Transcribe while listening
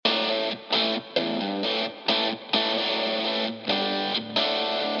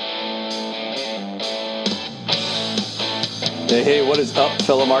Hey, what is up,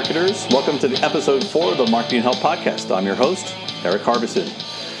 fellow marketers? Welcome to the episode 4 of the Marketing Help Podcast. I'm your host, Eric Harbison.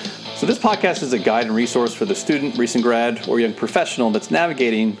 So this podcast is a guide and resource for the student, recent grad, or young professional that's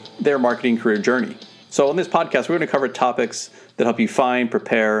navigating their marketing career journey. So on this podcast, we're going to cover topics that help you find,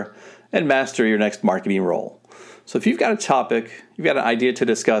 prepare, and master your next marketing role. So if you've got a topic, you've got an idea to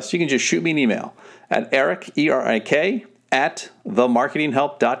discuss, you can just shoot me an email at Eric, E-R-I-K, at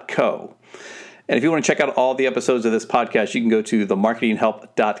themarketinghelp.co. And if you want to check out all the episodes of this podcast, you can go to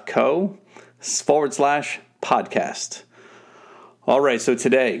themarketinghelp.co/podcast. All right, so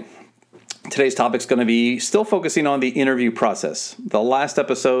today's topic is going to be still focusing on the interview process. The last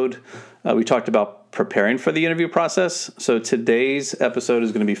episode, we talked about preparing for the interview process. So today's episode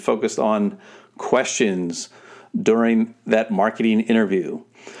is going to be focused on questions during that marketing interview.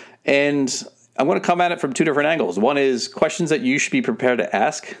 And I'm going to come at it from two different angles. One is questions that you should be prepared to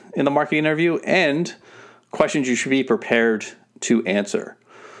ask in the marketing interview and questions you should be prepared to answer.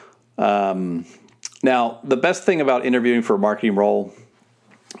 Now, the best thing about interviewing for a marketing role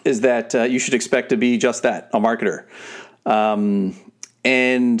is that you should expect to be just that, a marketer.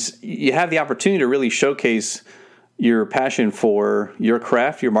 And you have the opportunity to really showcase your passion for your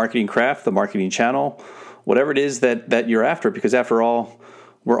craft, your marketing craft, the marketing channel, whatever it is that you're after, because after all,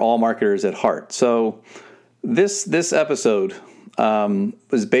 we're all marketers at heart. So this episode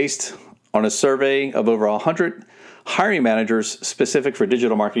was based on a survey of over 100 hiring managers specific for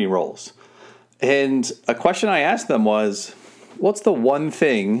digital marketing roles. And a question I asked them was, what's the one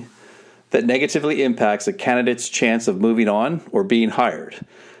thing that negatively impacts a candidate's chance of moving on or being hired?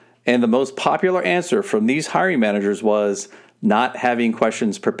 And the most popular answer from these hiring managers was not having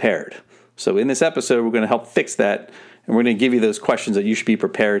questions prepared. So in this episode, we're going to help fix that. And we're going to give you those questions that you should be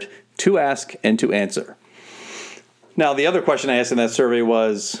prepared to ask and to answer. Now, the other question I asked in that survey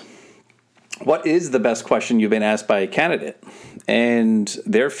was, what is the best question you've been asked by a candidate? And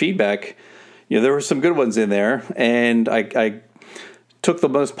their feedback, there were some good ones in there. And I took the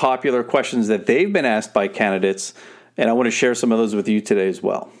most popular questions that they've been asked by candidates, and I want to share some of those with you today as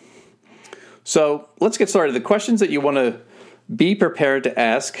well. So let's get started. The questions that you want to be prepared to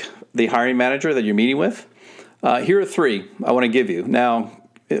ask the hiring manager that you're meeting with. Here are 3 I want to give you. Now,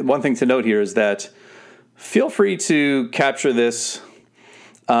 one thing to note here is that feel free to capture this,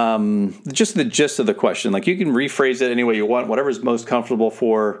 just the gist of the question. Like, you can rephrase it any way you want, whatever is most comfortable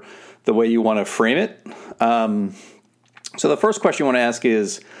for the way you want to frame it. So the first question you want to ask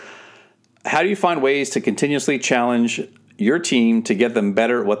is, how do you find ways to continuously challenge your team to get them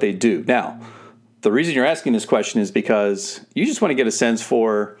better at what they do? Now, the reason you're asking this question is because you just want to get a sense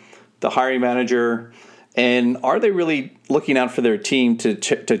for the hiring manager. And are they really looking out for their team to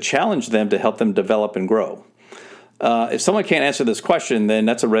challenge them, to help them develop and grow? If someone can't answer this question, then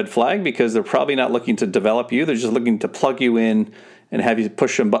that's a red flag, because they're probably not looking to develop you. They're just looking to plug you in and have you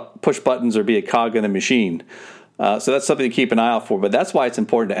push buttons or be a cog in the machine. So that's something to keep an eye out for. But that's why it's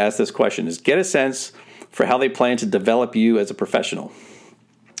important to ask this question, is get a sense for how they plan to develop you as a professional.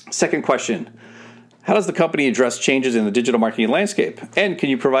 Second question, how does the company address changes in the digital marketing landscape? And can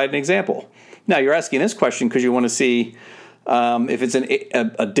you provide an example? Now, you're asking this question because you want to see if it's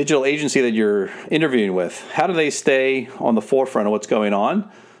a digital agency that you're interviewing with, how do they stay on the forefront of what's going on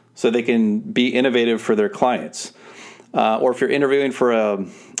so they can be innovative for their clients? Or if you're interviewing for a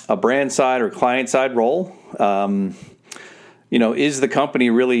brand side or client side role, is the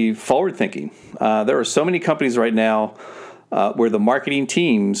company really forward thinking? There are so many companies right now where the marketing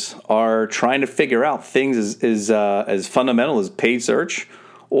teams are trying to figure out things as fundamental as paid search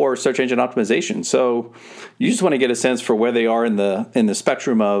or search engine optimization. So you just want to get a sense for where they are in the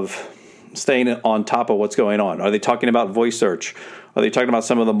spectrum of staying on top of what's going on. Are they talking about voice search? Are they talking about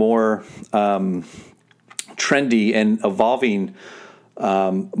some of the more trendy and evolving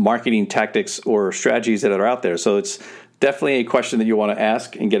marketing tactics or strategies that are out there? So it's definitely a question that you want to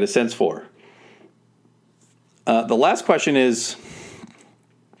ask and get a sense for. The last question is,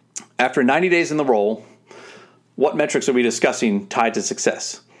 after 90 days in the role, what metrics are we discussing tied to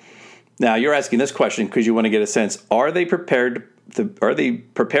success? Now, you're asking this question because you want to get a sense, are they prepared to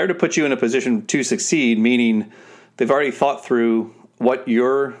put you in a position to succeed, meaning they've already thought through what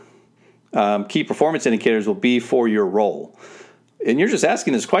your key performance indicators will be for your role. And you're just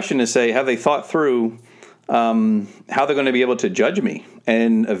asking this question to say, have they thought through how they're going to be able to judge me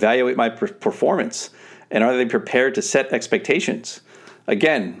and evaluate my performance? And are they prepared to set expectations?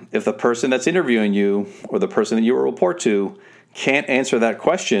 Again, if the person that's interviewing you or the person that you will report to can't answer that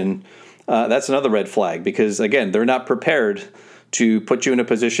question, that's another red flag, because, again, they're not prepared to put you in a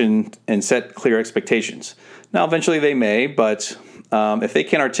position and set clear expectations. Now, eventually they may, but if they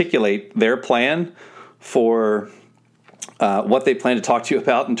can articulate their plan for what they plan to talk to you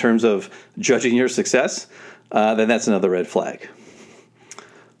about in terms of judging your success, then that's another red flag.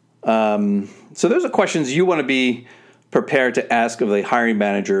 So those are questions you want to be prepared to ask of the hiring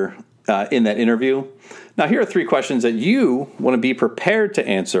manager in that interview. Now, here are 3 questions that you want to be prepared to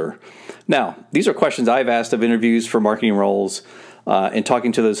answer. Now, these are questions I've asked of interviews for marketing roles and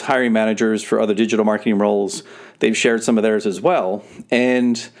talking to those hiring managers for other digital marketing roles. They've shared some of theirs as well.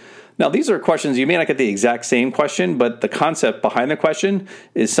 And now these are questions, you may not get the exact same question, but the concept behind the question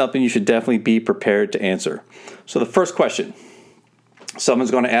is something you should definitely be prepared to answer. So the first question,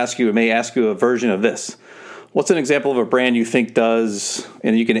 someone's going to ask you, may ask you a version of this. What's an example of a brand you think does,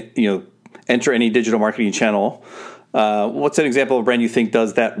 and you can enter any digital marketing channel. What's an example of a brand you think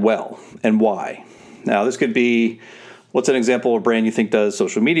does that well, and why? Now, this could be, what's an example of a brand you think does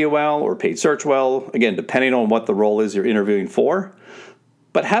social media well or paid search well? Again, depending on what the role is you're interviewing for.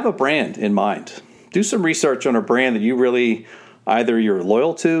 But have a brand in mind. Do some research on a brand that you really, either you're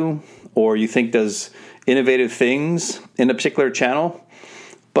loyal to or you think does innovative things in a particular channel.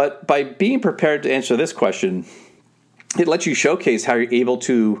 But by being prepared to answer this question, it lets you showcase how you're able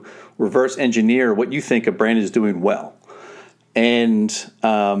to reverse engineer what you think a brand is doing well. And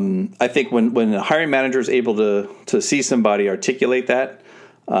I think when a hiring manager is able to see somebody articulate that,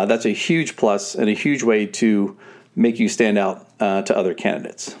 that's a huge plus and a huge way to make you stand out to other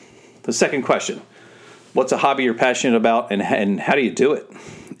candidates. The second question, what's a hobby you're passionate about and how do you do it?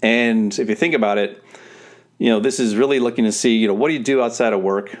 And if you think about it, this is really looking to see, what do you do outside of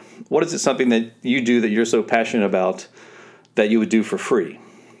work? What is it something that you do that you're so passionate about that you would do for free?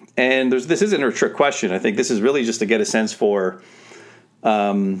 And this isn't a trick question. I think this is really just to get a sense for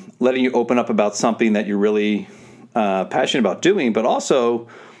letting you open up about something that you're really passionate about doing, but also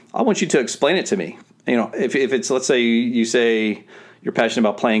I want you to explain it to me. If it's, let's say you say you're passionate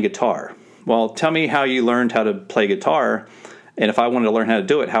about playing guitar. Well, tell me how you learned how to play guitar, and if I wanted to learn how to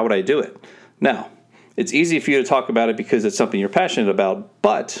do it, how would I do it? Now, it's easy for you to talk about it because it's something you're passionate about,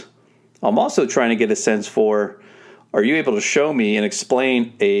 but I'm also trying to get a sense for, are you able to show me and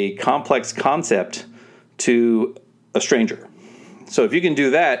explain a complex concept to a stranger? So if you can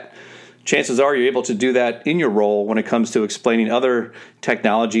do that, chances are you're able to do that in your role when it comes to explaining other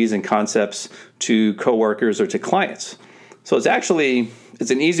technologies and concepts to coworkers or to clients. So it's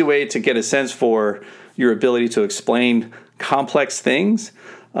an easy way to get a sense for your ability to explain complex things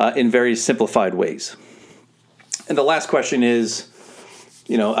in very simplified ways. And the last question is,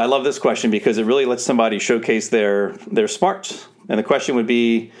 I love this question because it really lets somebody showcase their smarts. And the question would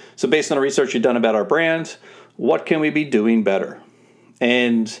be, so based on the research you've done about our brand, what can we be doing better?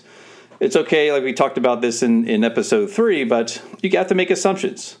 And it's okay, like we talked about this in episode 3, but you have to make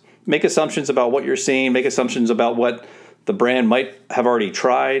assumptions. Make assumptions about what you're seeing. Make assumptions about what the brand might have already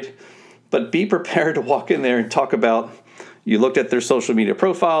tried. But be prepared to walk in there and talk about, you looked at their social media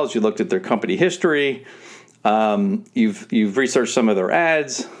profiles, you looked at their company history, you've researched some of their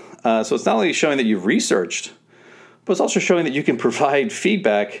ads. So it's not only showing that you've researched, but it's also showing that you can provide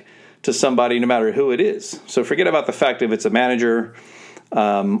feedback to somebody no matter who it is. So forget about the fact if it's a manager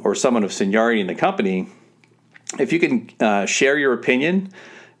or someone of seniority in the company. If you can share your opinion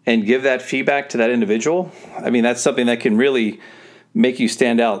and give that feedback to that individual, that's something that can really make you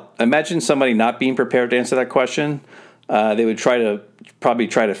stand out. Imagine somebody not being prepared to answer that question. They would probably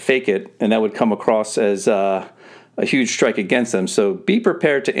try to fake it, and that would come across as a huge strike against them. So be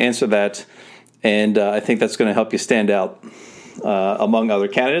prepared to answer that, and I think that's going to help you stand out among other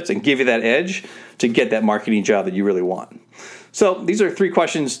candidates and give you that edge to get that marketing job that you really want. So these are 3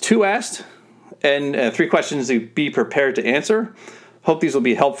 questions to ask and 3 questions to be prepared to answer. Hope these will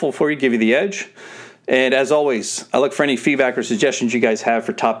be helpful for you, give you the edge. And as always, I look for any feedback or suggestions you guys have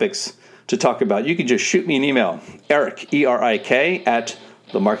for topics to talk about. You can just shoot me an email, Erik, E-R-I-K, at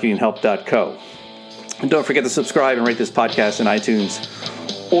themarketinghelp.co. And don't forget to subscribe and rate this podcast in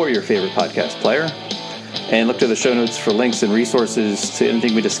iTunes or your favorite podcast player. And look to the show notes for links and resources to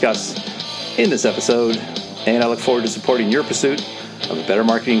anything we discuss in this episode. And I look forward to supporting your pursuit of a better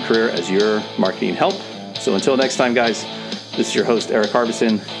marketing career as your marketing help. So until next time, guys, this is your host, Erik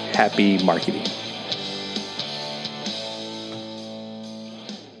Harbison. Happy marketing.